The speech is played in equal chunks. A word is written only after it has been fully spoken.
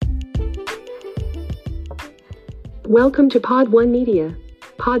Welcome to Pod One Media.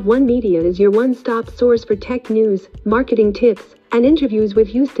 Pod One Media is your one-stop source for tech news, marketing tips, and interviews with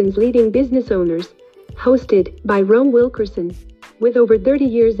Houston's leading business owners. Hosted by Rome Wilkerson. With over 30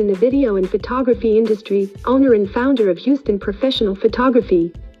 years in the video and photography industry, owner and founder of Houston Professional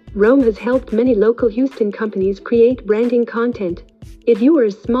Photography, Rome has helped many local Houston companies create branding content. If you are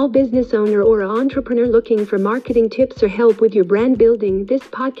a small business owner or an entrepreneur looking for marketing tips or help with your brand building, this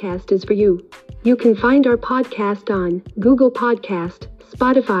podcast is for you. You can find our podcast on Google Podcast,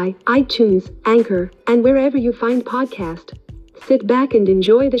 Spotify, iTunes, Anchor, and wherever you find podcasts. Sit back and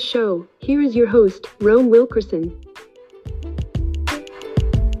enjoy the show. Here is your host, Rome Wilkerson.